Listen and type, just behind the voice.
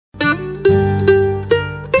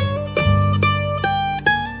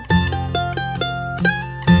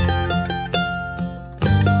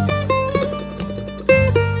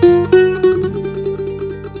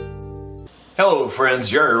friends,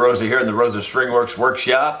 Jerry Rosa here in the Rosa Stringworks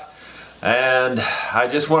workshop, and I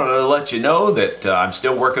just wanted to let you know that I'm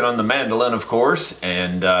still working on the mandolin, of course,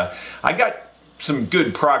 and I got some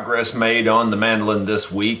good progress made on the mandolin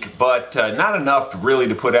this week, but not enough really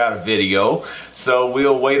to put out a video, so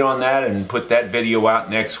we'll wait on that and put that video out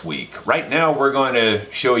next week. Right now we're going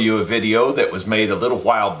to show you a video that was made a little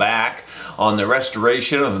while back on the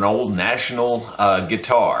restoration of an old National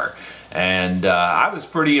guitar. And I was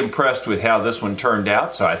pretty impressed with how this one turned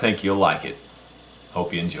out, so I think you'll like it.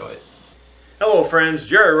 Hope you enjoy it. Hello friends,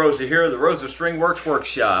 Jerry Rosa here, the Rosa Stringworks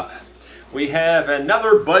Workshop. We have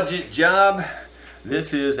another budget job.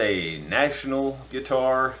 This is a National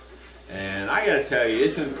guitar, and I gotta tell you,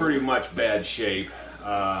 it's in pretty much bad shape.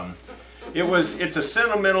 It's a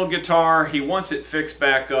sentimental guitar. He wants it fixed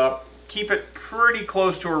back up. Keep it pretty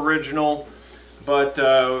close to original, but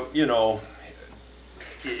you know,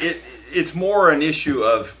 it's more an issue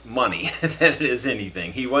of money than it is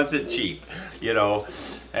anything. He wants it cheap, you know,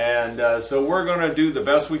 and so we're going to do the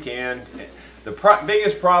best we can. The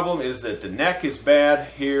biggest problem is that the neck is bad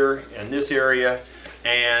here in this area,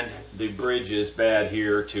 and the bridge is bad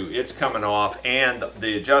here too. It's coming off, and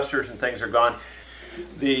the adjusters and things are gone.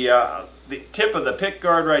 The tip of the pick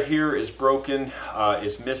guard right here is broken,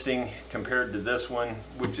 is missing compared to this one,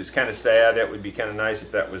 which is kind of sad. That would be kind of nice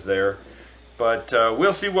if that was there. But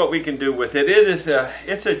we'll see what we can do with it.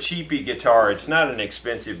 It's a cheapy guitar. It's not an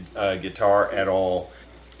expensive guitar at all.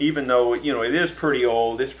 Even though, you know, it is pretty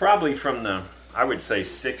old. It's probably from the, I would say,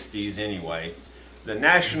 60s anyway. The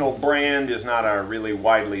National brand is not a really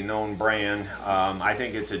widely known brand. I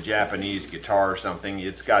think it's a Japanese guitar or something.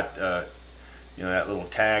 It's got, you know, that little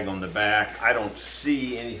tag on the back. I don't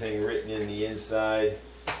see anything written in the inside.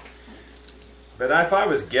 But if I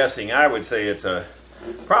was guessing, I would say it's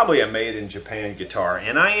probably a made in Japan guitar,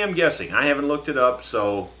 and I am guessing. I haven't looked it up,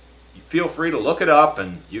 so feel free to look it up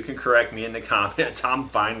and you can correct me in the comments. I'm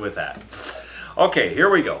fine with that. Okay, here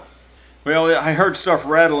we go. Well, I heard stuff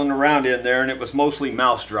rattling around in there, and it was mostly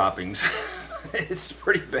mouse droppings. It's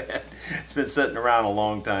pretty bad. It's been sitting around a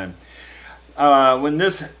long time. When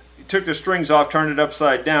this took the strings off, turned it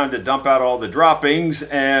upside down to dump out all the droppings,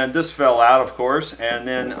 and this fell out, of course, and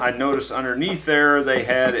then I noticed underneath there they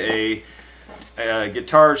had a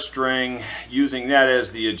guitar string, using that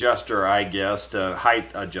as the adjuster, I guess,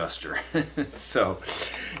 height adjuster. So,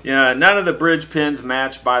 yeah, none of the bridge pins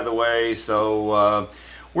match, by the way, so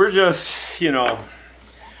we're just, you know,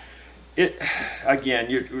 again,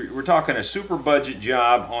 we're talking a super budget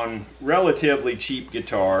job on relatively cheap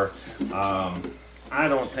guitar. I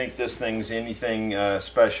don't think this thing's anything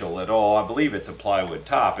special at all. I believe it's a plywood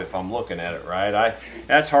top if I'm looking at it right.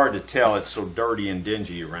 That's hard to tell. It's so dirty and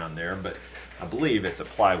dingy around there, but I believe it's a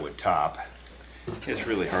plywood top. It's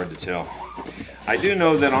really hard to tell. I do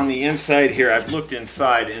know that on the inside here, I've looked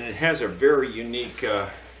inside, and it has a very unique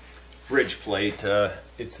bridge plate.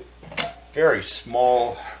 It's a very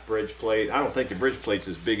small bridge plate. I don't think the bridge plate's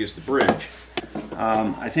as big as the bridge.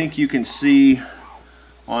 I think you can see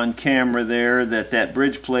on camera there that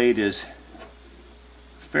bridge plate is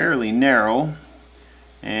fairly narrow,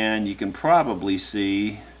 and you can probably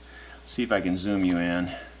see if I can zoom you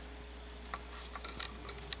in.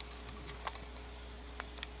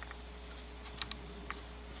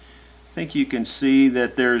 I think you can see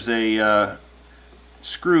that there's a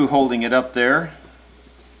screw holding it up there.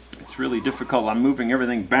 It's really difficult. I'm moving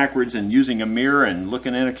everything backwards and using a mirror and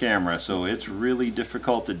looking at a camera, so it's really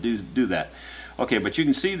difficult to do that. Okay, but you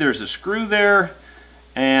can see there's a screw there,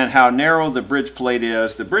 and how narrow the bridge plate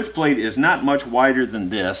is. The bridge plate is not much wider than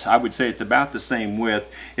this. I would say it's about the same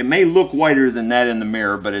width. It may look wider than that in the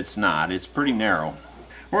mirror, but it's not. It's pretty narrow.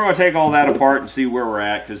 We're going to take all that apart and see where we're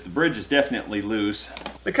at, because the bridge is definitely loose.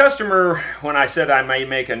 The customer, when I said I may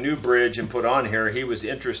make a new bridge and put on here, he was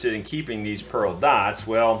interested in keeping these pearl dots.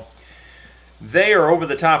 Well, they are over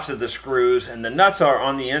the tops of the screws, and the nuts are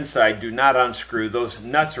on the inside, do not unscrew. Those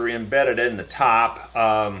nuts are embedded in the top,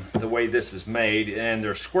 the way this is made, and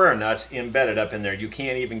they're square nuts embedded up in there. You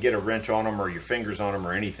can't even get a wrench on them or your fingers on them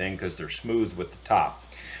or anything, because they're smooth with the top.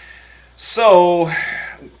 So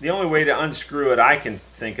the only way to unscrew it I can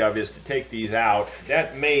think of is to take these out.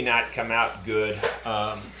 That may not come out good.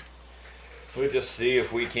 We'll just see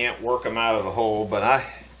if we can't work them out of the hole, but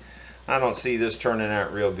I don't see this turning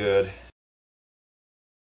out real good.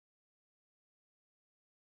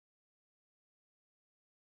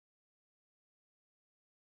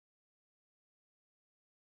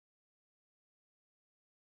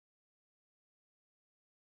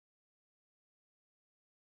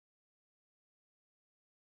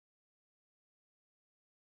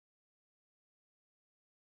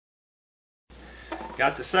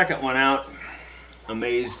 Got the second one out.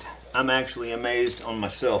 amazed. I'm actually amazed on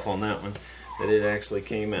myself on that one, that it actually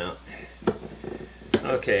came out.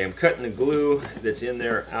 Okay, I'm cutting the glue that's in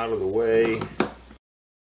there out of the way.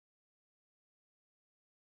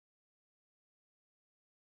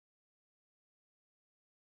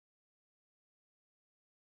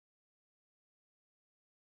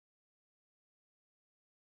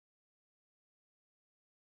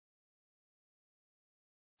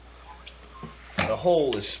 The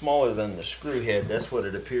hole is smaller than the screw head. That's what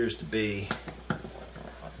it appears to be.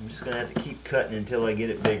 I'm just going to have to keep cutting until I get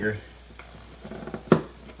it bigger.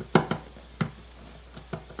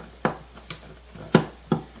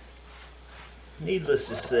 Needless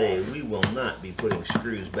to say, we will not be putting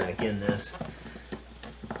screws back in this.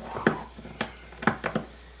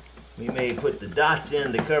 We may put the dots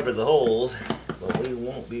in to cover the holes, but we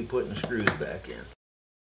won't be putting screws back in.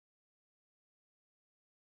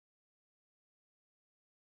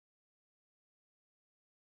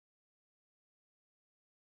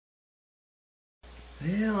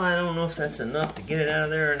 Well, I don't know if that's enough to get it out of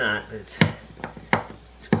there or not, but it's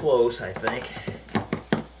close, I think.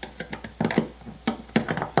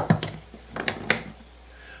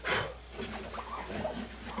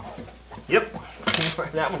 Yep,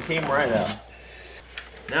 that one came right out.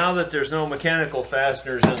 Now that there's no mechanical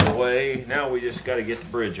fasteners in the way, now we just got to get the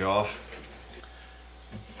bridge off.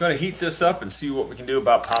 I'm going to heat this up and see what we can do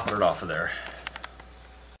about popping it off of there.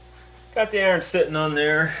 Got the iron sitting on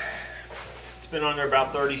there. It's been on there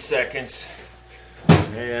about 30 seconds.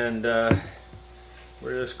 And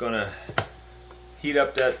we're just going to heat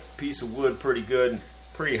up that piece of wood pretty good,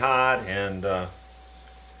 pretty hot, and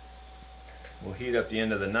we'll heat up the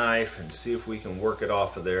end of the knife and see if we can work it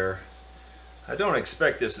off of there. I don't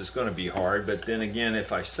expect this is going to be hard, but then again,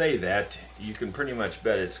 if I say that, you can pretty much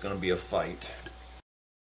bet it's going to be a fight.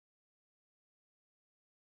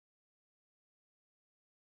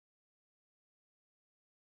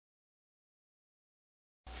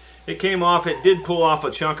 It came off. It did pull off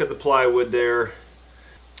a chunk of the plywood there.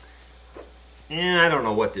 I don't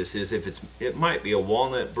know what this is. It might be a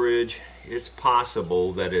walnut bridge. It's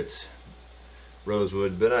possible that it's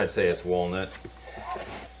rosewood, but I'd say it's walnut.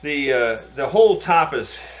 The whole top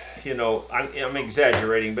is, you know, I'm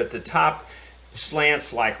exaggerating, but the top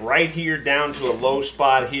slants like right here down to a low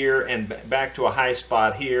spot here and back to a high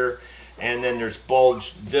spot here, and then there's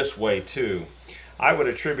bulge this way too. I would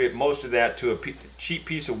attribute most of that to a cheap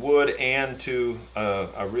piece of wood and to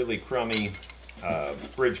a really crummy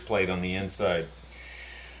bridge plate on the inside.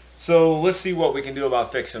 So let's see what we can do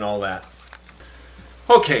about fixing all that.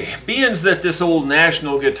 Okay, being that this old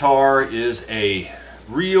National guitar is a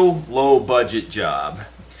real low budget job,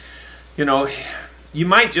 you know, you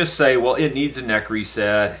might just say, well, it needs a neck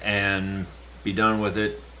reset and be done with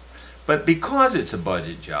it. But because it's a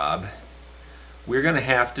budget job, we're going to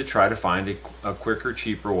have to try to find a quicker,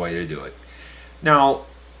 cheaper way to do it. Now,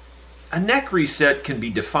 a neck reset can be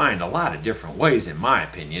defined a lot of different ways, in my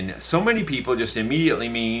opinion. So many people just immediately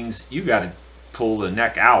means you got to pull the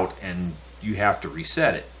neck out and you have to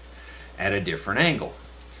reset it at a different angle.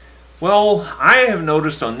 Well, I have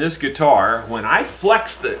noticed on this guitar, when I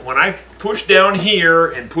push down here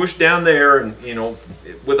and push down there, and you know,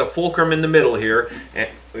 with a fulcrum in the middle here, and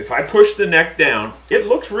if I push the neck down, it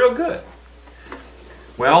looks real good.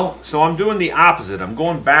 Well, so I'm doing the opposite. I'm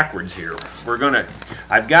going backwards here.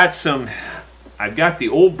 I've got the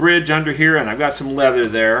old bridge under here, and I've got some leather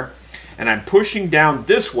there, and I'm pushing down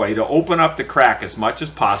this way to open up the crack as much as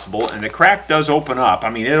possible, and the crack does open up.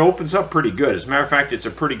 I mean, it opens up pretty good. As a matter of fact, it's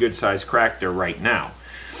a pretty good sized crack there right now.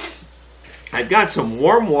 I've got some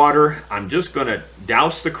warm water. I'm just going to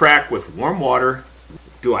douse the crack with warm water.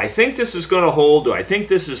 Do I think this is going to hold? Do I think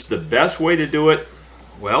this is the best way to do it?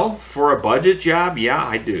 Well, for a budget job, yeah,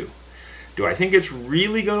 I do. Do I think it's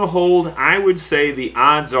really going to hold? I would say the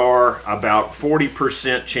odds are about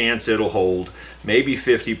 40% chance it'll hold, maybe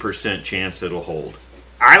 50% chance it'll hold.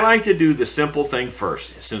 I like to do the simple thing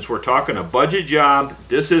first. Since we're talking a budget job,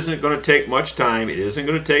 this isn't going to take much time. It isn't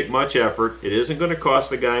going to take much effort. It isn't going to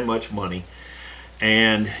cost the guy much money.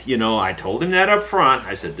 And, you know, I told him that up front.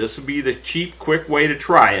 I said this would be the cheap, quick way to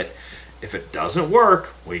try it. If it doesn't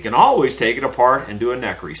work, we can always take it apart and do a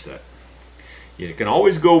neck reset. You can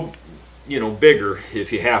always go, you know, bigger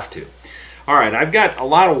if you have to. All right, I've got a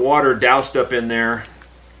lot of water doused up in there.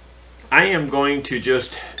 I am going to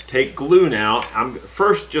just take glue now. I'm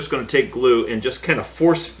first just going to take glue and just kind of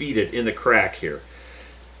force feed it in the crack here.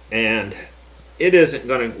 And it isn't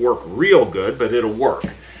going to work real good, but it'll work.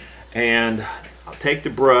 And I'll take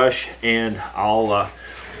the brush and I'll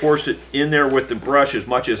force it in there with the brush as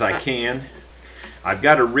much as I can. I've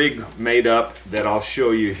got a rig made up that I'll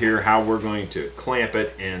show you here how we're going to clamp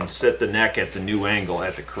it and set the neck at the new angle,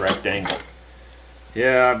 at the correct angle.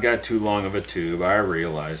 Yeah, I've got too long of a tube, I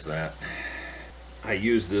realize that. I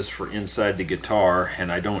use this for inside the guitar,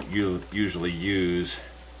 and I don't usually use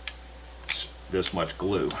this much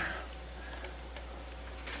glue.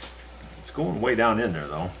 It's going way down in there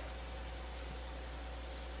though.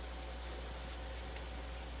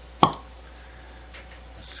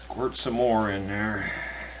 Squirt some more in there,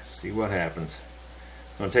 see what happens.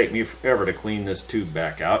 It's going to take me forever to clean this tube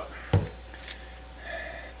back out.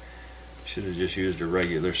 Should have just used a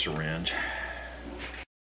regular syringe.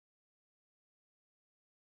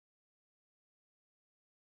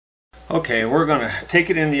 Okay, we're going to take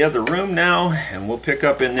it in the other room now, and we'll pick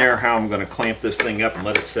up in there how I'm going to clamp this thing up and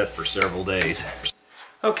let it set for several days.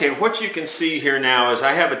 Okay, what you can see here now is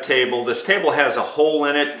I have a table. This table has a hole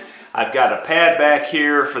in it. I've got a pad back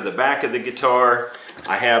here for the back of the guitar.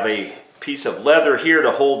 I have a piece of leather here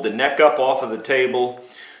to hold the neck up off of the table.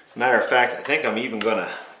 Matter of fact, I think I'm even going to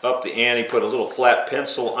up the ante, put a little flat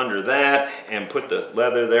pencil under that and put the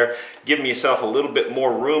leather there. Give myself a little bit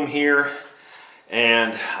more room here.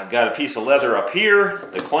 And I've got a piece of leather up here.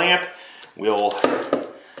 The clamp will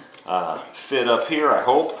fit up here, I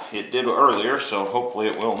hope. It did earlier, so hopefully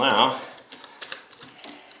it will now.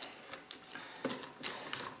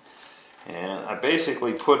 And I'm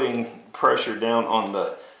basically putting pressure down on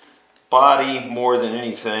the body more than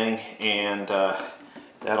anything, and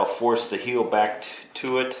that'll force the heel back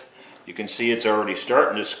to it. You can see it's already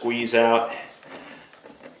starting to squeeze out.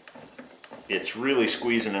 It's really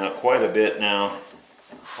squeezing out quite a bit now,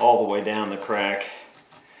 all the way down the crack.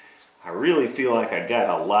 I really feel like I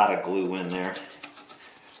got a lot of glue in there.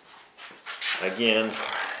 Again,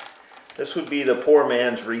 this would be the poor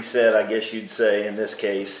man's reset, I guess you'd say, in this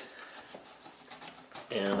case.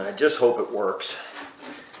 And I just hope it works.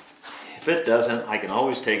 If it doesn't, I can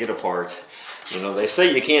always take it apart. You know, they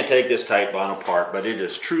say you can't take this Titebond apart, but it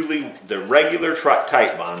is truly, the regular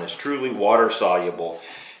Titebond is truly water soluble.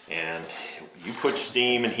 And you put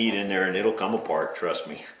steam and heat in there and it'll come apart, trust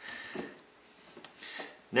me.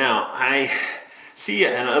 Now, I see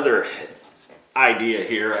another idea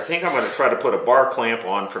here. I think I'm going to try to put a bar clamp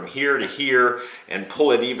on from here to here and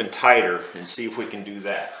pull it even tighter and see if we can do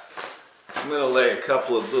that. I'm going to lay a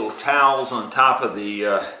couple of little towels on top of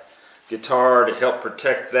the guitar to help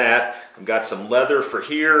protect that. I've got some leather for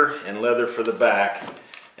here and leather for the back,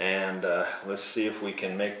 and let's see if we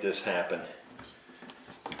can make this happen.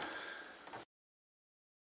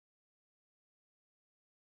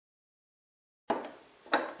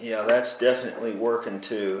 Yeah, that's definitely working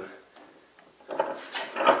too.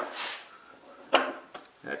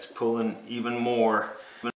 That's pulling even more.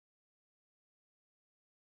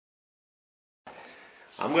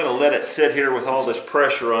 I'm going to let it sit here with all this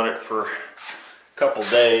pressure on it for a couple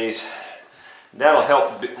days. That'll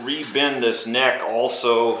help re-bend this neck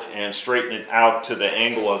also and straighten it out to the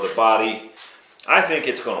angle of the body. I think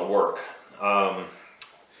it's going to work.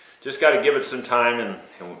 Just got to give it some time, and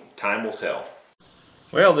time will tell.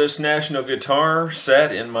 Well, this National guitar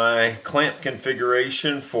sat in my clamp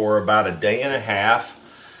configuration for about a day and a half.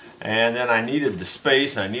 And then I needed the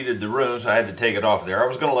space, I needed the room, so I had to take it off there. I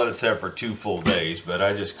was going to let it set for 2 full days, but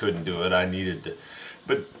I just couldn't do it. I needed to.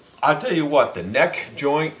 But I'll tell you what, the neck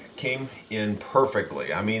joint came in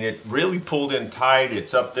perfectly. I mean, it really pulled in tight.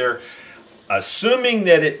 It's up there. Assuming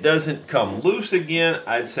that it doesn't come loose again,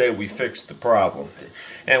 I'd say we fixed the problem.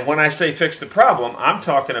 And when I say fix the problem, I'm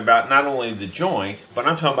talking about not only the joint, but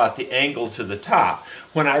I'm talking about the angle to the top.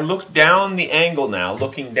 When I look down the angle now,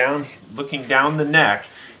 looking down the neck,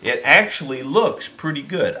 it actually looks pretty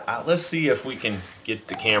good. Let's see if we can get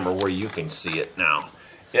the camera where you can see it now.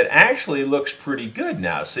 It actually looks pretty good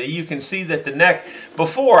now. See, you can see that the neck,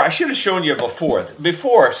 before, I should have shown you before.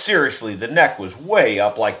 Before, seriously, the neck was way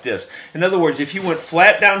up like this. In other words, if you went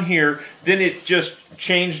flat down here, then it just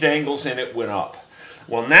changed angles and it went up.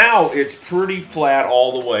 Well, now it's pretty flat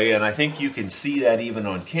all the way, and I think you can see that even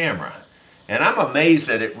on camera. And I'm amazed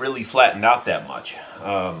that it really flattened out that much.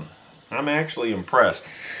 I'm actually impressed.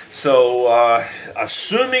 So,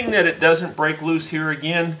 assuming that it doesn't break loose here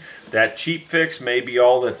again, that cheap fix may be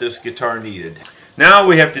all that this guitar needed. Now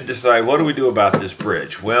we have to decide, what do we do about this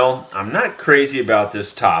bridge? Well, I'm not crazy about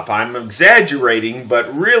this top. I'm exaggerating,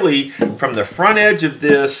 but really, from the front edge of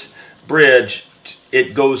this bridge,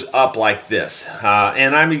 it goes up like this.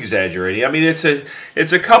 And I'm exaggerating. I mean, it's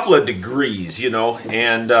a couple of degrees, you know,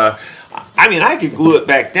 and I mean, I could glue it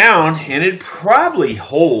back down and it'd probably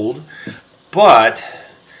hold, but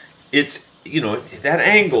it's, you know, that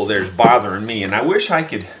angle there's bothering me, and I wish I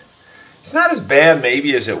could It's not as bad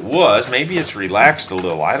maybe as it was. Maybe it's relaxed a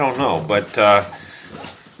little. I don't know. But,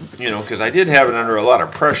 you know, because I did have it under a lot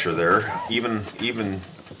of pressure there, even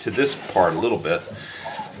to this part a little bit.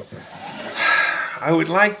 I would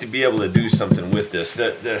like to be able to do something with this.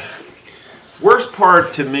 The worst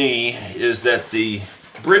part to me is that the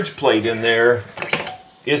bridge plate in there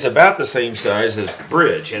is about the same size as the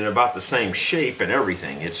bridge and about the same shape and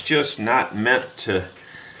everything. It's just not meant to,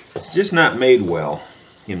 it's just not made well,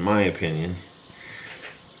 in my opinion.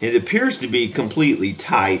 It appears to be completely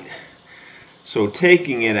tight, so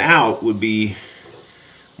taking it out would be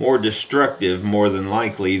more destructive, more than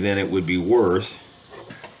likely, than it would be worth.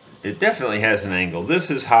 It definitely has an angle.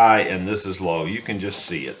 This is high and this is low. You can just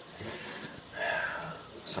see it.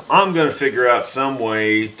 So I'm going to figure out some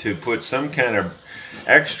way to put some kind of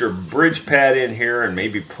extra bridge pad in here and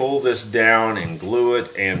maybe pull this down and glue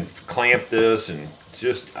it and clamp this, and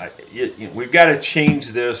just we've got to change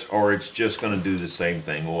this or it's just going to do the same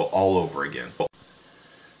thing all over again.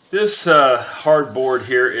 This hardboard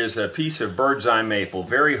here is a piece of bird's eye maple,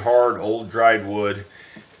 very hard old dried wood,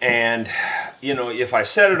 and you know, if I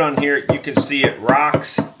set it on here, you can see it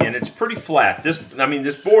rocks and it's pretty flat. This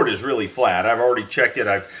board is really flat. I've already checked it.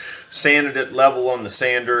 I've sanded it level on the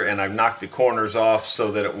sander and I've knocked the corners off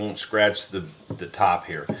so that it won't scratch the top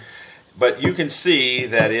here. But you can see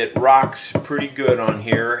that it rocks pretty good on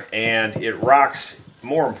here, and it rocks,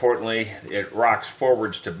 more importantly, it rocks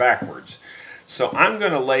forwards to backwards. So I'm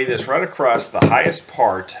going to lay this right across the highest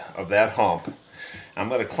part of that hump. I'm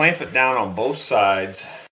going to clamp it down on both sides.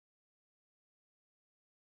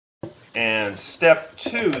 And step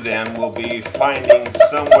 2 then will be finding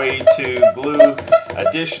some way to glue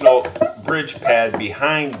additional bridge pad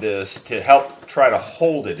behind this to help try to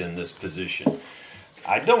hold it in this position.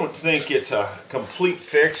 I don't think it's a complete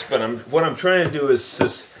fix, but what I'm trying to do is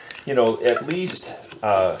just, you know, at least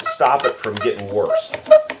stop it from getting worse.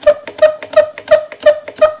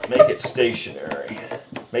 Make it stationary.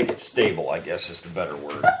 Make it stable, I guess is the better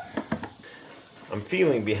word. I'm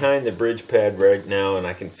feeling behind the bridge pad right now, and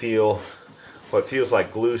I can feel what feels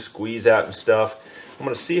like glue squeeze out and stuff. I'm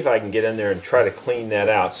going to see if I can get in there and try to clean that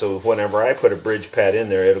out, so whenever I put a bridge pad in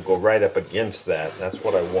there, it'll go right up against that. That's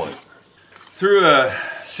what I want. Through a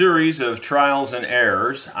series of trials and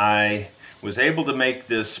errors, I was able to make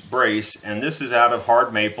this brace, and this is out of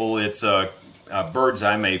hard maple. It's a bird's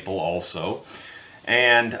eye maple also.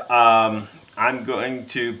 And I'm going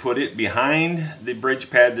to put it behind the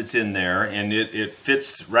bridge pad that's in there, and it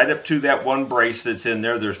fits right up to that one brace that's in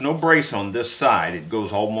there. There's no brace on this side. It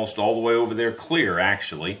goes almost all the way over there clear,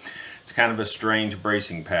 actually. It's kind of a strange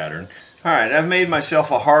bracing pattern. Alright, I've made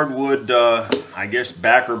myself a hardwood, I guess,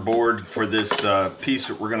 backer board for this piece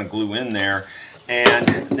that we're going to glue in there. And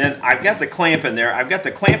then I've got the clamp in there. I've got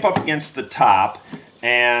the clamp up against the top,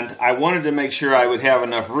 and I wanted to make sure I would have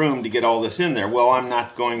enough room to get all this in there. Well, I'm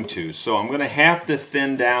not going to, so I'm going to have to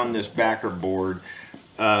thin down this backer board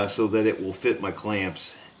so that it will fit my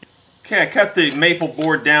clamps. Okay, I cut the maple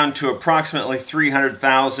board down to approximately 300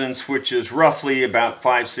 thousandths, which is roughly about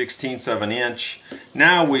 5/16 of an inch.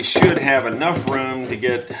 Now we should have enough room to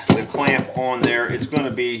get the clamp on there. It's going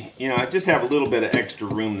to be, you know, I just have a little bit of extra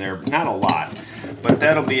room there, but not a lot. But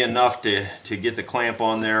that'll be enough to get the clamp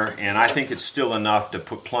on there, and I think it's still enough to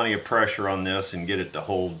put plenty of pressure on this and get it to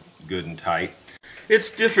hold good and tight. It's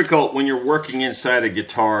difficult when you're working inside a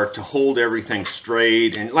guitar to hold everything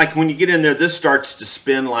straight, and like when you get in there, this starts to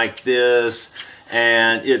spin like this,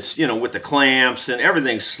 and it's, you know, with the clamps and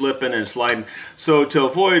everything's slipping and sliding. So to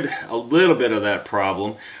avoid a little bit of that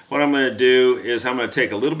problem, what I'm going to do is I'm going to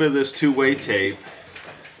take a little bit of this two-way tape,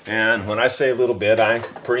 and when I say a little bit, I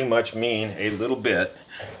pretty much mean a little bit,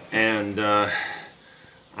 and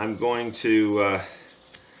I'm going to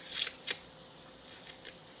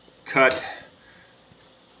cut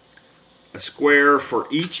a square for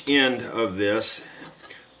each end of this,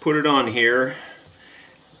 put it on here,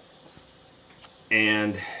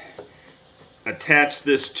 and attach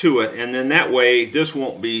this to it, and then that way this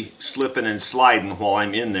won't be slipping and sliding while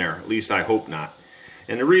I'm in there. At least I hope not.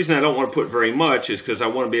 And the reason I don't want to put very much is because I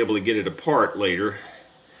want to be able to get it apart later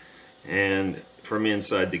and from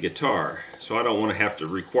inside the guitar. So I don't want to have to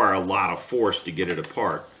require a lot of force to get it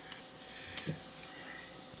apart.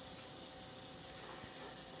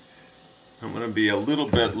 I'm going to be a little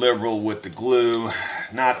bit liberal with the glue,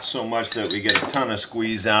 not so much that we get a ton of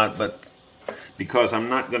squeeze out, but because I'm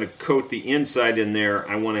not going to coat the inside in there,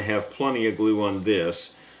 I want to have plenty of glue on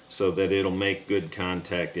this so that it'll make good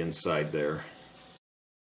contact inside there.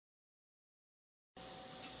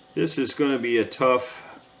 This is going to be a tough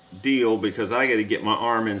deal because I got to get my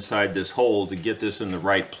arm inside this hole to get this in the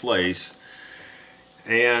right place.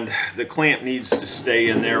 and the clamp needs to stay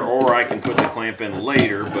in there, or I can put the clamp in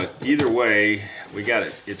later, but either way we got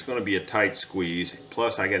it. It's going to be a tight squeeze,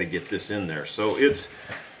 plus I got to get this in there, so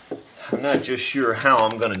I'm not just sure how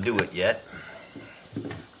I'm going to do it yet.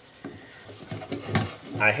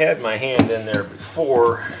 I had my hand in there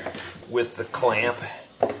before with the clamp,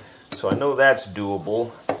 so I know that's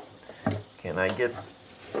doable. Can I get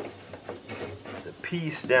the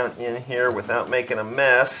piece down in here without making a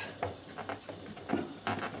mess?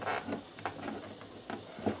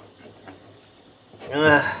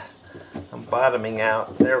 I'm bottoming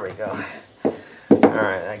out. There we go.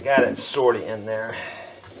 Alright, I got it sort of in there.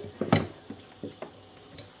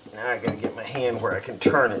 Now I gotta get my hand where I can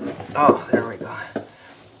turn it. Oh, there we go.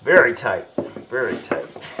 Very tight. Very tight.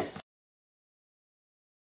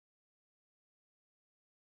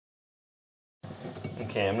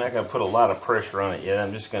 Okay, I'm not going to put a lot of pressure on it yet.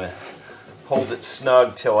 I'm just going to hold it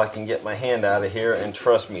snug till I can get my hand out of here, and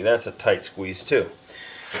trust me, that's a tight squeeze too.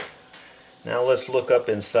 Now let's look up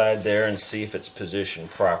inside there and see if it's positioned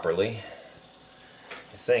properly.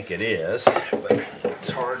 I think it is, but it's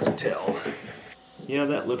hard to tell. Yeah,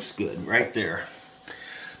 that looks good right there.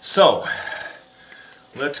 So,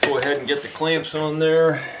 let's go ahead and get the clamps on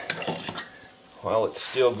there while it's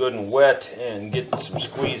still good and wet, and get some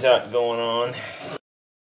squeeze out going on.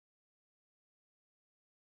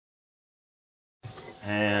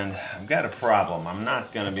 And I've got a problem. I'm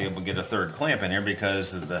not going to be able to get a third clamp in here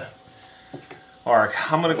because of the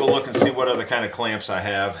arc. I'm going to go look and see what other kind of clamps I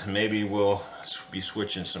have. Maybe we'll be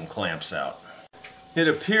switching some clamps out. It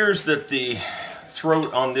appears that the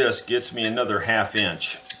throat on this gets me another 1/2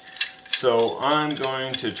 inch. So I'm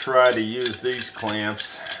going to try to use these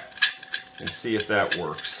clamps and see if that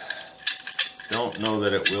works. Don't know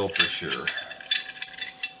that it will for sure.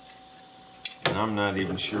 And I'm not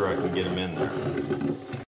even sure I can get them in there.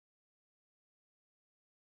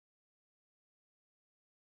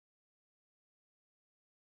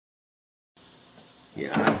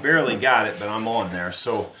 Yeah, I barely got it, but I'm on there.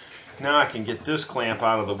 So now I can get this clamp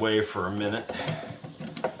out of the way for a minute,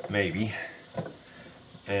 maybe.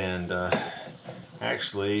 And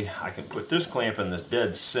actually, I can put this clamp in the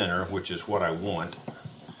dead center, which is what I want.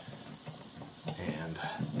 And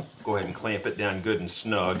go ahead and clamp it down good and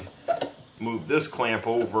snug. Move this clamp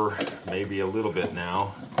over maybe a little bit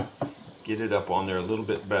now. Get it up on there a little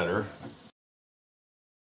bit better.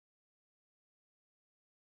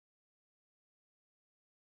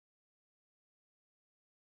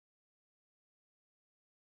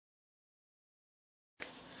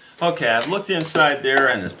 Okay, I've looked inside there,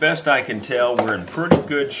 and as best I can tell, we're in pretty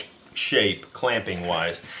good shape clamping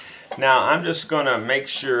wise. Now I'm just going to make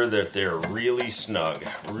sure that they're really snug,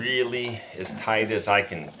 really as tight as I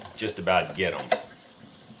can just about get them.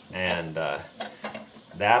 And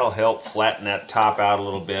that'll help flatten that top out a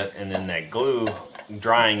little bit, and then that glue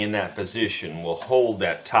drying in that position will hold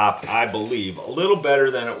that top, I believe, a little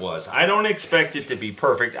better than it was. I don't expect it to be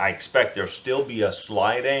perfect. I expect there'll still be a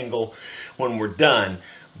slight angle when we're done,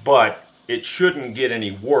 but it shouldn't get any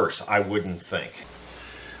worse, I wouldn't think.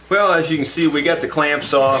 Well, as you can see, we got the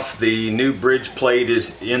clamps off. The new bridge plate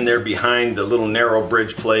is in there behind the little narrow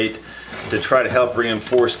bridge plate to try to help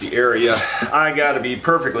reinforce the area. I got to be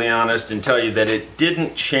perfectly honest and tell you that it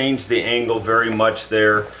didn't change the angle very much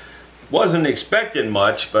there. Wasn't expecting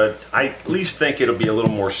much, but I at least think it'll be a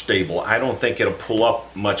little more stable. I don't think it'll pull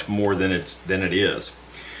up much more than it is.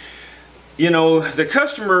 You know, the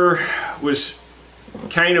customer was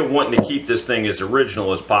kind of wanting to keep this thing as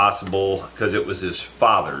original as possible because it was his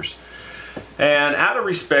father's. And out of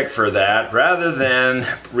respect for that, rather than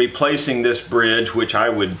replacing this bridge, which I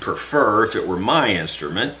would prefer if it were my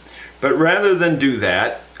instrument, but rather than do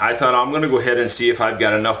that, I thought I'm going to go ahead and see if I've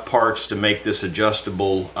got enough parts to make this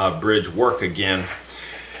adjustable bridge work again.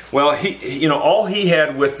 Well, all he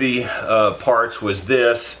had with the parts was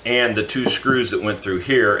this and the 2 screws that went through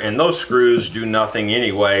here, and those screws do nothing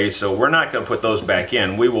anyway, so we're not going to put those back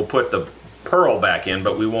in. We will put the pearl back in,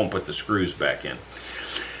 but we won't put the screws back in.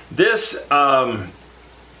 This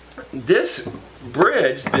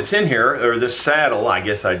bridge that's in here, or this saddle, I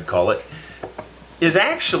guess I'd call it, is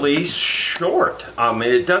actually short.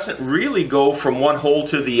 It doesn't really go from one hole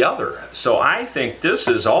to the other. So I think this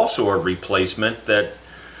is also a replacement that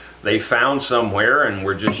they found somewhere and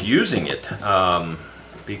we're just using it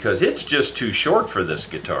because it's just too short for this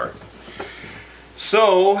guitar.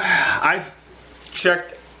 So I've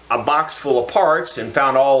checked a box full of parts and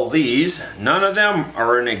found all these. None of them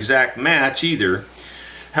are an exact match either.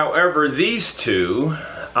 However, these two,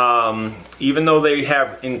 even though they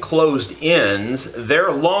have enclosed ends,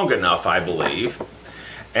 they're long enough, I believe.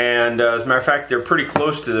 And as a matter of fact, they're pretty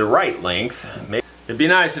close to the right length. It'd be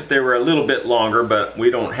nice if they were a little bit longer, but we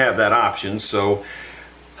don't have that option. So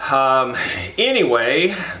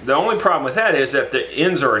anyway, the only problem with that is that the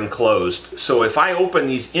ends are enclosed. So if I open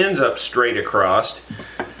these ends up straight across,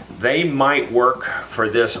 they might work for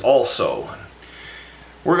this also.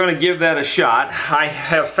 We're going to give that a shot. I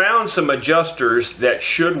have found some adjusters that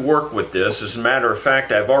should work with this. As a matter of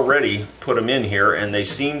fact, I've already put them in here and they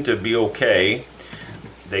seem to be okay.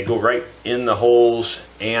 They go right in the holes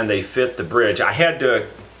and they fit the bridge. I had to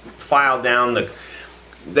file down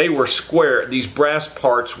they were square. These brass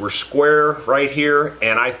parts were square right here,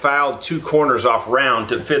 and I filed 2 corners off round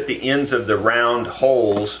to fit the ends of the round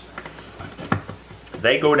holes.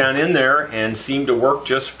 They go down in there and seem to work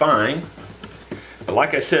just fine. But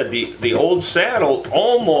like I said, the old saddle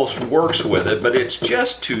almost works with it, but it's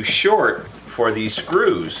just too short for these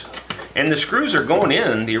screws. And the screws are going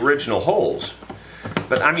in the original holes.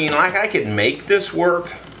 But I mean, like, I could make this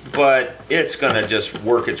work, but it's going to just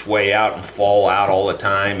work its way out and fall out all the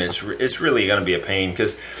time. It's really going to be a pain,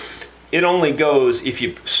 because it only goes, if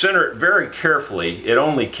you center it very carefully, it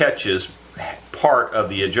only catches part of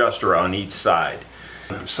the adjuster on each side.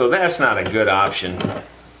 So that's not a good option.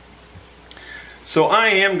 So I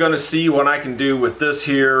am going to see what I can do with this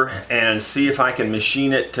here and see if I can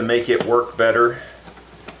machine it to make it work better.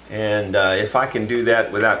 And if I can do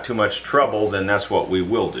that without too much trouble, then that's what we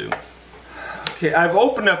will do. Okay, I've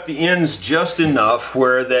opened up the ends just enough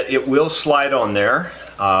where that it will slide on there,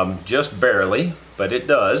 just barely, but it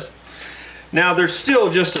does. Now there's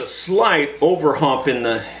still just a slight overhump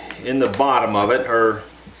in the bottom of it,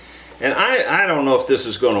 and I don't know if this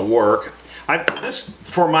is going to work. This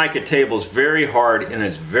Formica table is very hard and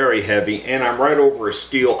it's very heavy, and I'm right over a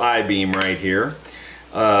steel I-beam right here.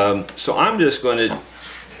 So I'm just going to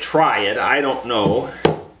try it, I don't know,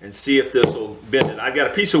 and see if this will bend it. I've got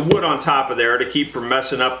a piece of wood on top of there to keep from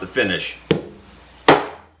messing up the finish.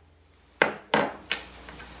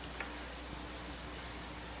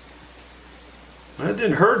 That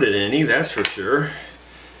didn't hurt it any, that's for sure.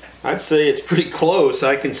 I'd say it's pretty close.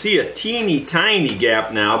 I can see a teeny tiny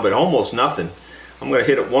gap now, but almost nothing. I'm going to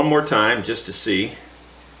hit it one more time just to see.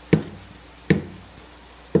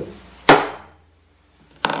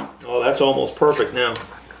 Oh, that's almost perfect now.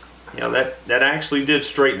 Yeah, that actually did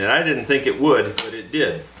straighten it. I didn't think it would, but it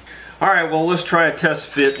did. Alright, well, let's try a test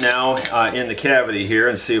fit now in the cavity here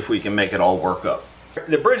and see if we can make it all work up.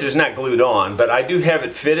 The bridge is not glued on, but I do have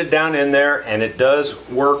it fitted down in there, and it does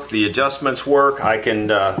work. The adjustments work. I can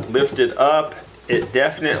lift it up. It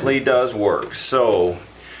definitely does work. So,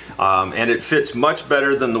 and it fits much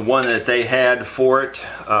better than the one that they had for it.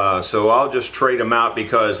 So I'll just trade them out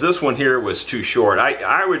because this one here was too short.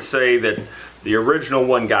 I would say that the original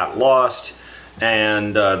one got lost,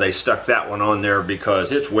 and they stuck that one on there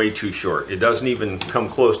because it's way too short. It doesn't even come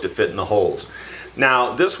close to fitting the holes.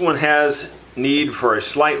 Now this one has need for a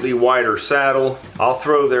slightly wider saddle. I'll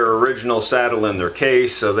throw their original saddle in their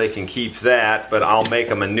case so they can keep that, but I'll make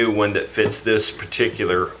them a new one that fits this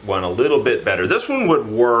particular one a little bit better. This one would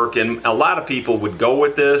work, and a lot of people would go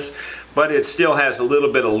with this, but it still has a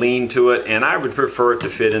little bit of lean to it, and I would prefer it to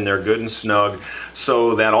fit in there good and snug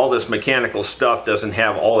so that all this mechanical stuff doesn't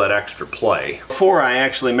have all that extra play. Before I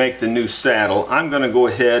actually make the new saddle, I'm going to go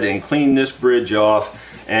ahead and clean this bridge off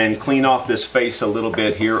and clean off this face a little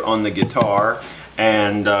bit here on the guitar,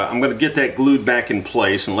 and I'm going to get that glued back in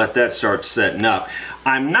place and let that start setting up.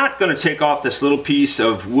 I'm not going to take off this little piece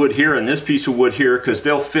of wood here and this piece of wood here because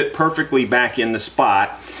they'll fit perfectly back in the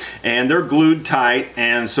spot, and they're glued tight,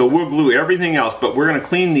 and so we'll glue everything else, but we're going to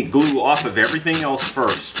clean the glue off of everything else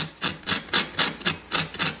first.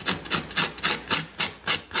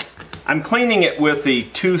 I'm cleaning it with the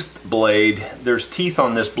toothed blade. There's teeth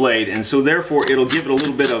on this blade, and so therefore it'll give it a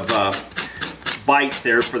little bit of bite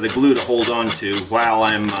there for the glue to hold on to while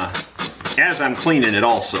as I'm cleaning it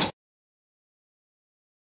also.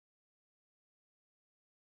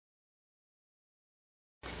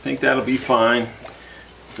 I think that'll be fine.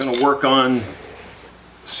 I'm going to work on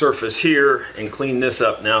surface here and clean this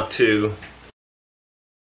up now too.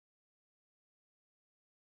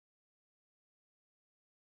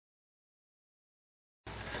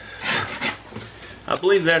 I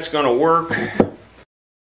believe that's going to work.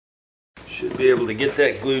 Should be able to get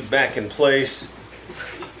that glued back in place.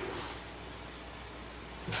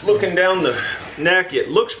 Looking down the neck, it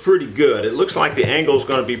looks pretty good. It looks like the angle is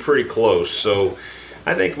going to be pretty close, so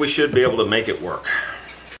I think we should be able to make it work.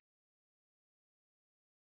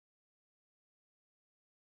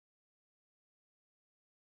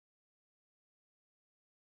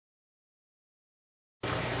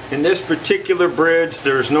 In this particular bridge,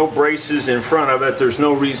 there's no braces in front of it. There's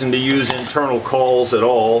no reason to use internal cauls at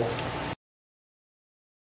all.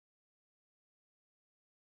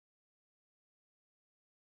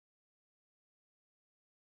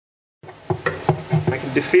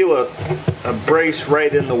 feel a brace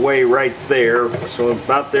right in the way right there, so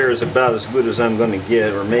about there is about as good as I'm going to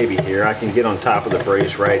get, or maybe here. I can get on top of the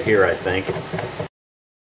brace right here, I think.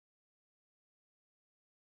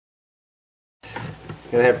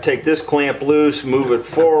 Gonna have to take this clamp loose, move it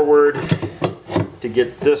forward to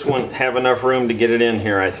get this one, have enough room to get it in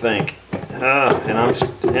here, I think. And I'm,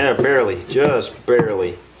 yeah, barely, just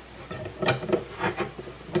barely.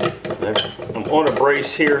 I'm on a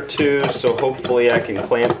brace here too, so hopefully I can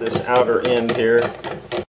clamp this outer end here.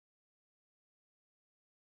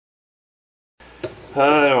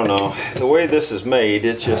 I don't know. The way this is made,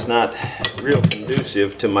 it's just not real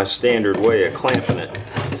conducive to my standard way of clamping it.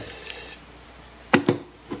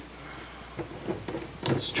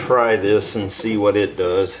 Let's try this and see what it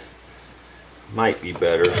does. Might be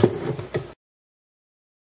better.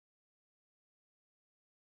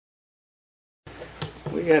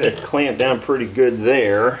 We got it clamped down pretty good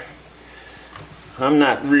there. I'm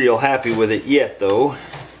not real happy with it yet though.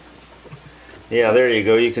 Yeah, there you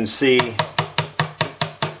go. You can see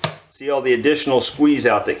all the additional squeeze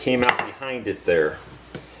out that came out behind it there.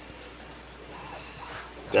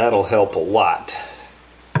 That'll help a lot.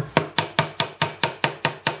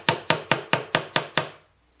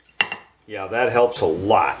 Yeah, that helps a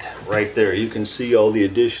lot right there. You can see all the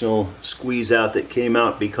additional squeeze out that came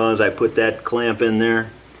out because I put that clamp in there.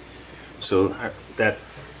 So that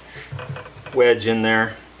wedge in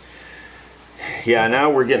there. Yeah, now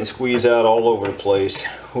we're getting squeeze out all over the place,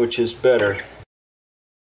 which is better.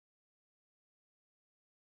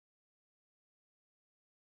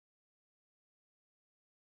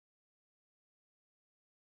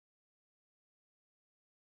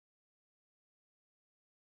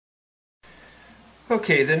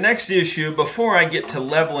 Okay, the next issue, before I get to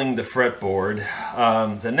leveling the fretboard,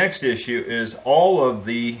 the next issue is all of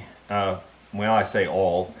the, well, I say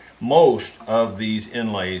all, most of these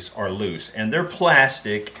inlays are loose. And they're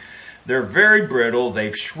plastic, they're very brittle,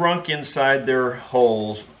 they've shrunk inside their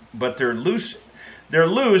holes, but they're loose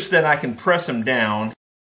that I can press them down.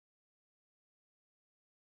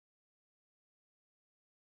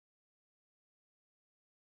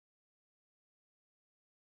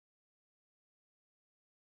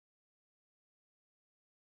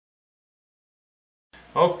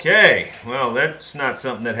 Okay, well that's not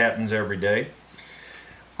something that happens every day.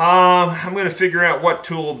 I'm going to figure out what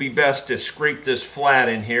tool will be best to scrape this flat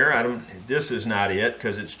in here. This is not it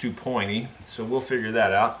because it's too pointy, so we'll figure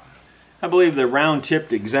that out. I believe the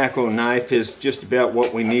round-tipped X-Acto knife is just about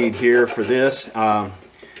what we need here for this.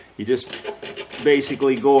 You just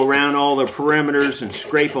basically go around all the perimeters and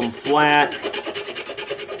scrape them flat,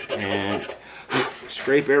 and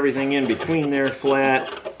scrape everything in between there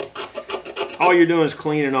flat. All you're doing is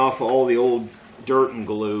cleaning off all the old dirt and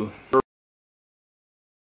glue.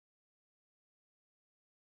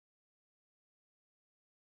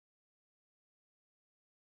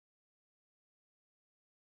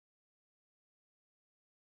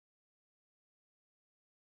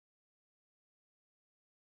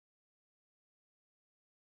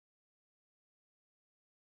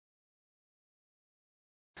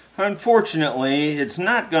 Unfortunately, it's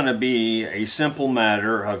not going to be a simple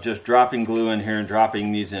matter of just dropping glue in here and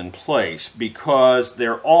dropping these in place because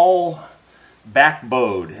they're all back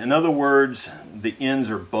bowed. In other words, the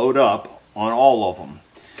ends are bowed up on all of them.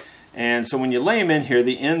 And so when you lay them in here,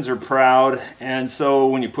 the ends are proud, and so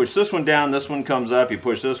when you push this one down, this one comes up. You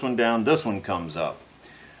push this one down, this one comes up.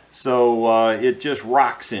 So it just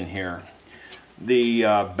rocks in here. The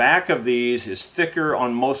back of these is thicker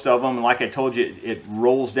on most of them. Like I told you, it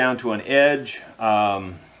rolls down to an edge.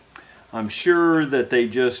 I'm sure that they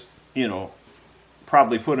just,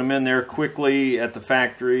 probably put them in there quickly at the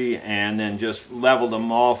factory and then just leveled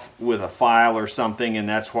them off with a file or something, and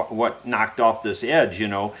that's what knocked off this edge,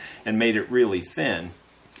 and made it really thin.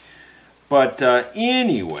 But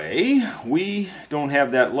anyway, we don't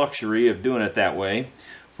have that luxury of doing it that way.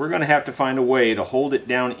 We're going to have to find a way to hold it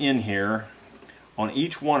down in here on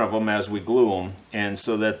each one of them as we glue them, and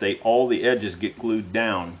so that all the edges get glued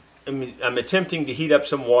down. I'm attempting to heat up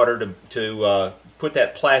some water to put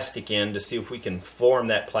that plastic in to see if we can form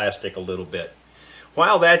that plastic a little bit.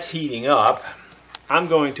 While that's heating up, I'm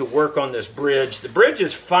going to work on this bridge. The bridge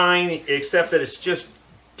is fine, except that it's just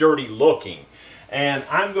dirty looking. And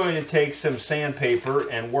I'm going to take some sandpaper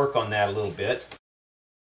and work on that a little bit.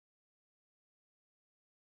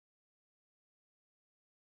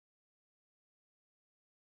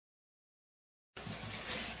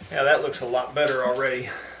 Yeah, that looks a lot better already.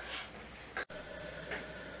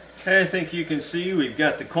 I think you can see we've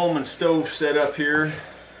got the Coleman stove set up here.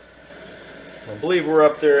 I believe we're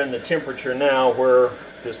up there in the temperature now where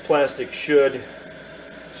this plastic should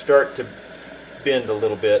start to bend a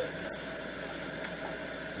little bit.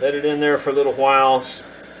 Let it in there for a little while,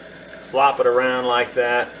 flop it around like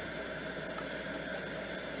that.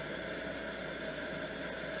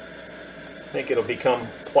 I think it'll become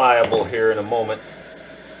pliable here in a moment,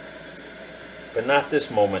 but not this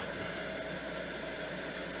moment.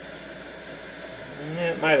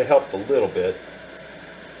 It might have helped a little bit.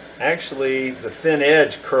 Actually, the thin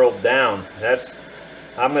edge curled down.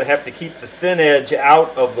 I'm going to have to keep the thin edge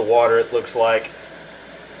out of the water, it looks like.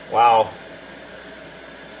 Wow.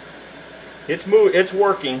 It's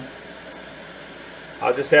working.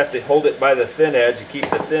 I'll just have to hold it by the thin edge and keep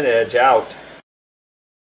the thin edge out.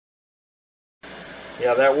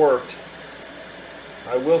 Yeah, that worked.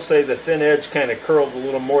 I will say the thin edge kind of curled a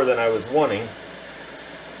little more than I was wanting,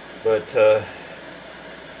 but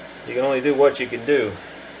you can only do what you can do.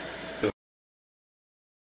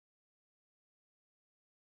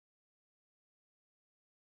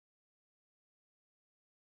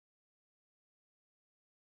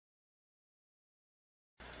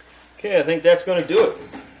 Okay, I think that's going to do it.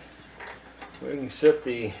 We can set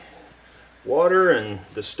the water and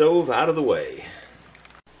the stove out of the way.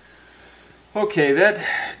 Okay, that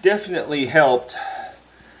definitely helped.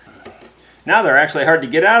 Now they're actually hard to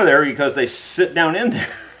get out of there because they sit down in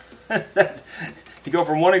there. You go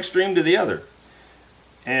from one extreme to the other.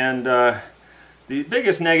 And the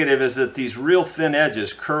biggest negative is that these real thin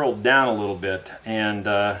edges curled down a little bit, and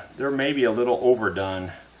they're maybe a little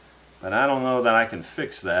overdone. But I don't know that I can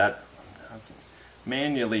fix that. I'm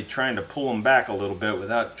manually trying to pull them back a little bit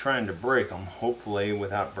without trying to break them, hopefully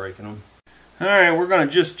without breaking them. Alright, we're going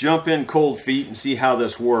to just jump in cold feet and see how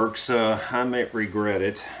this works. I might regret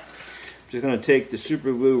it. I'm just going to take the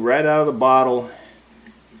super glue right out of the bottle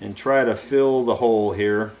and try to fill the hole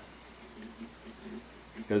here,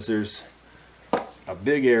 because there's a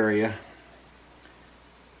big area.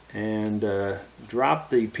 And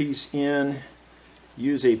drop the piece in.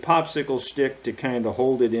 Use a popsicle stick to kind of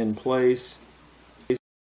hold it in place.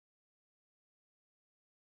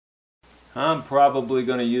 I'm probably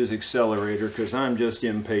going to use accelerator because I'm just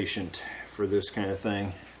impatient for this kind of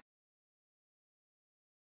thing.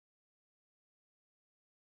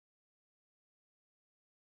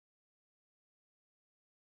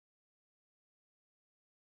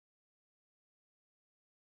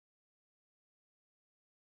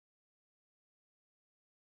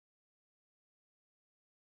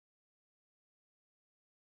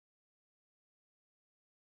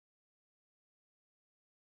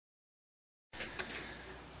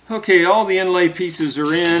 Okay, all the inlay pieces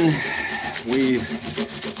are in.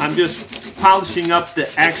 I'm just polishing up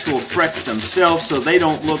the actual frets themselves so they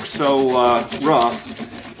don't look so rough.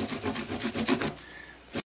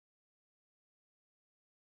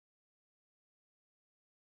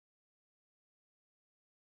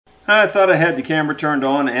 I thought I had the camera turned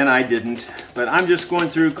on and I didn't, but I'm just going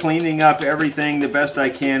through cleaning up everything the best I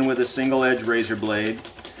can with a single edge razor blade.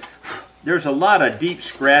 There's a lot of deep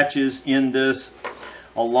scratches in this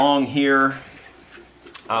along here.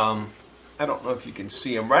 I don't know if you can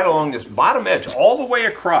see them right along this bottom edge all the way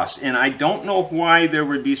across, and I don't know why there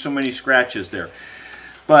would be so many scratches there.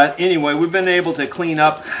 But anyway, we've been able to clean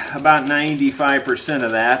up about 95%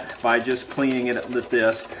 of that by just cleaning it with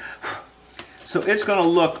this. So it's going to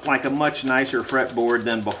look like a much nicer fretboard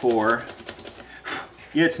than before.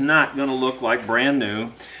 It's not going to look like brand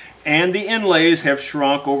new. And the inlays have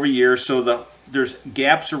shrunk over years, so there's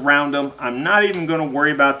gaps around them. I'm not even going to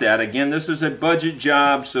worry about that. Again, this is a budget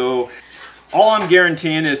job, so all I'm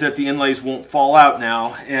guaranteeing is that the inlays won't fall out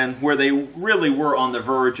now, and where they really were on the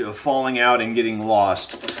verge of falling out and getting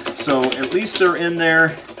lost. So at least they're in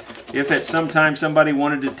there. If at some time somebody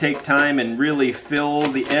wanted to take time and really fill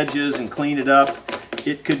the edges and clean it up,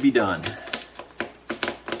 it could be done.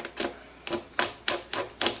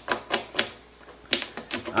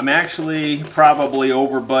 I'm actually probably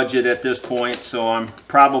over budget at this point, so I'm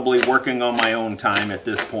probably working on my own time at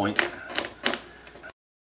this point.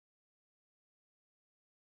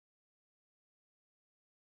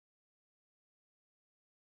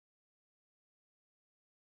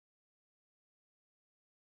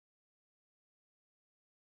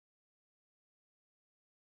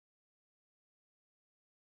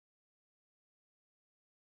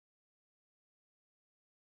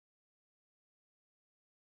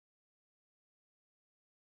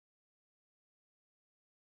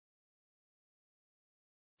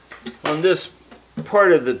 On this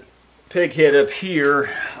part of the peg head up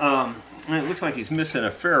here, it looks like he's missing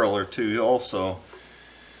a ferrule or two also.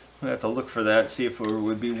 We'll have to look for that, see if there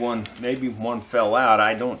would be one, maybe one fell out.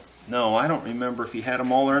 I don't know. I don't remember if he had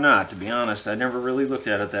them all or not, to be honest. I never really looked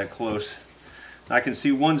at it that close. I can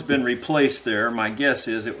see one's been replaced there. My guess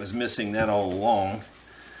is it was missing that all along.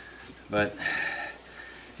 But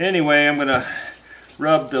anyway, I'm going to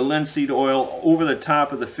rub the linseed oil over the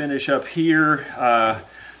top of the finish up here.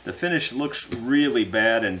 The finish looks really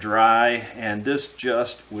bad and dry, and this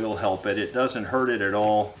just will help it. It doesn't hurt it at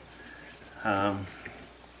all.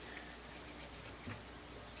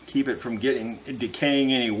 Keep it from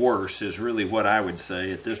decaying any worse is really what I would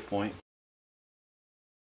say at this point.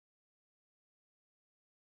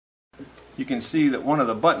 You can see that one of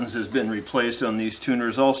the buttons has been replaced on these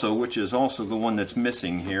tuners also, which is also the one that's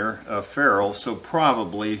missing here, a ferrule, so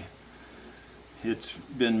probably it's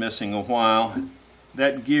been missing a while.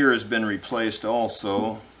 That gear has been replaced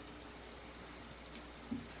also.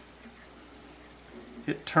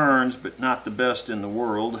 It turns, but not the best in the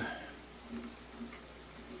world.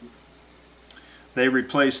 They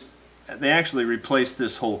actually replaced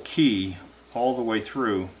this whole key all the way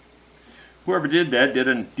through. Whoever did that did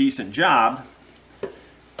a decent job.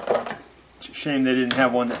 It's a shame they didn't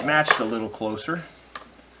have one that matched a little closer.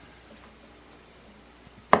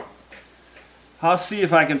 I'll see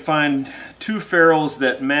if I can find two ferrules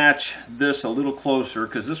that match this a little closer,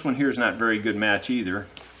 because this one here is not a very good match either.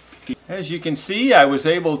 As you can see, I was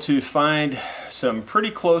able to find some pretty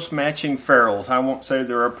close matching ferrules. I won't say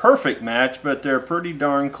they're a perfect match, but they're pretty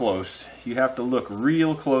darn close. You have to look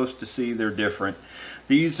real close to see they're different.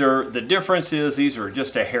 The difference is these are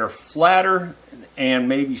just a hair flatter and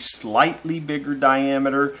maybe slightly bigger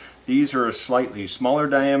diameter. These are a slightly smaller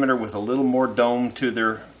diameter with a little more dome to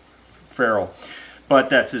their ferrule. But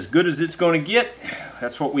that's as good as it's going to get.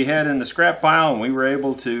 That's what we had in the scrap pile, and we were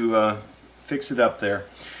able to fix it up there.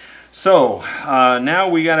 So now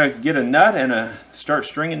we got to get a nut and start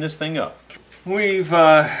stringing this thing up. We've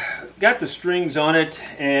got the strings on it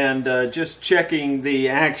and just checking the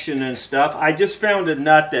action and stuff. I just found a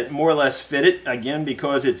nut that more or less fit it, again,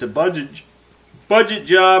 because it's a budget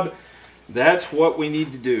job. That's what we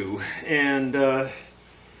need to do, and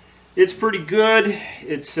it's pretty good.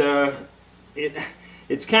 It's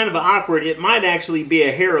kind of awkward. It might actually be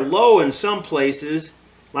a hair low in some places,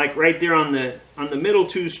 like right there on the middle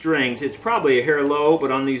two strings. It's probably a hair low,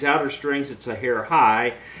 but on these outer strings it's a hair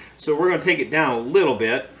high. So we're going to take it down a little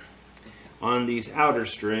bit on these outer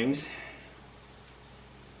strings.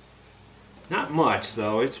 Not much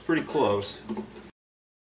though, it's pretty close.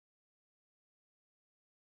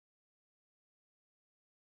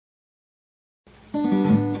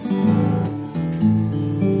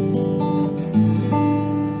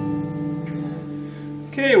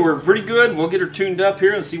 Okay, we're pretty good. We'll get her tuned up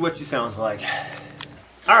here and see what she sounds like.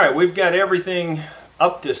 Alright, we've got everything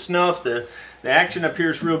up to snuff. The action up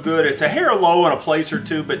here is real good. It's a hair low in a place or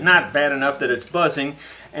two, but not bad enough that it's buzzing.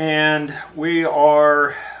 And we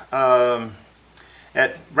are right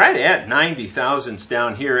at 90 thousandths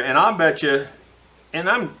down here. And I'll bet you, and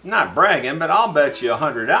I'm not bragging, but I'll bet you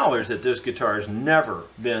 $100 that this guitar has never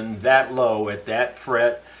been that low at that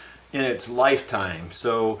fret in its lifetime.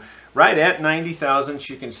 So right at 90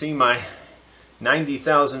 thousandths, you can see my 90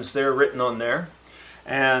 thousandths there written on there.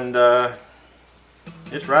 And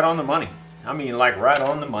it's right on the money. I mean, like right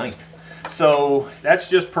on the money. So that's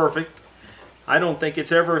just perfect. I don't think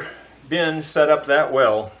it's ever been set up that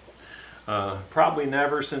well. Probably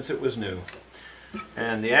never since it was new.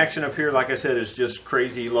 And the action up here, like I said, is just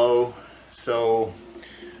crazy low. So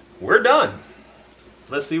we're done.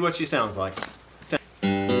 Let's see what she sounds like.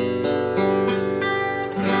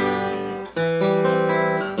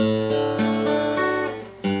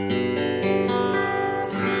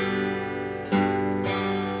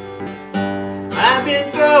 I've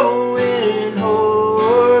been throwing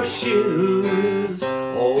horseshoes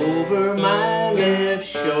over my left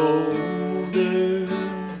shoulder.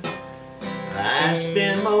 I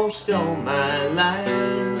spent most of my life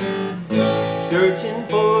searching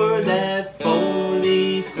for that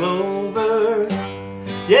four-leaf clover.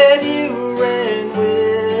 Yet you ran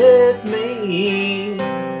with me,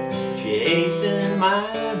 chasing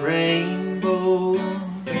my rainbow.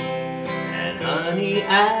 And honey,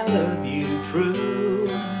 I love you true.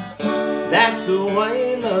 That's the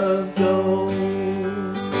way love goes.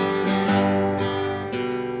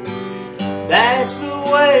 That's the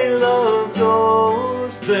way love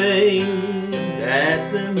goes, babe. That's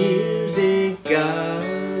the music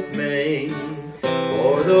God made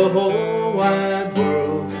for the whole wide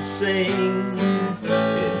world to sing.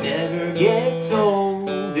 It never gets old,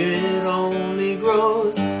 it only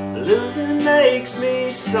grows. Losing makes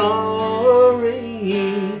me sorry.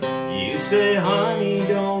 You say, honey,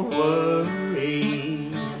 don't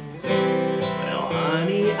worry. Well,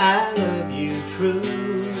 honey, I love you true.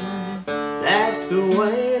 That's the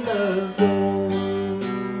way love goes.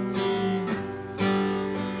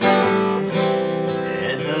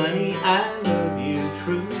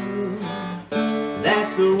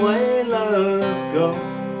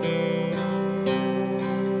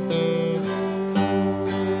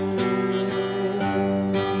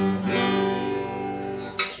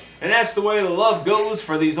 that's the way the love goes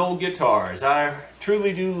for these old guitars. I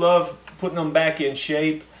truly do love putting them back in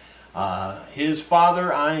shape. His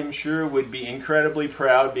father, I am sure, would be incredibly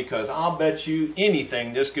proud, because I'll bet you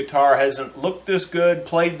anything this guitar hasn't looked this good,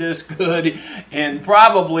 played this good in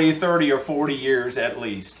probably 30 or 40 years at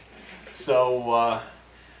least. So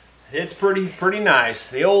it's pretty nice.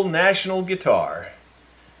 The old National guitar.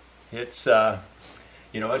 It's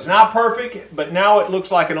you know, it's not perfect, but now it looks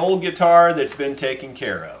like an old guitar that's been taken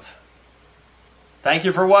care of. Thank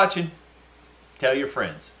you for watching. Tell your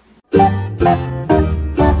friends.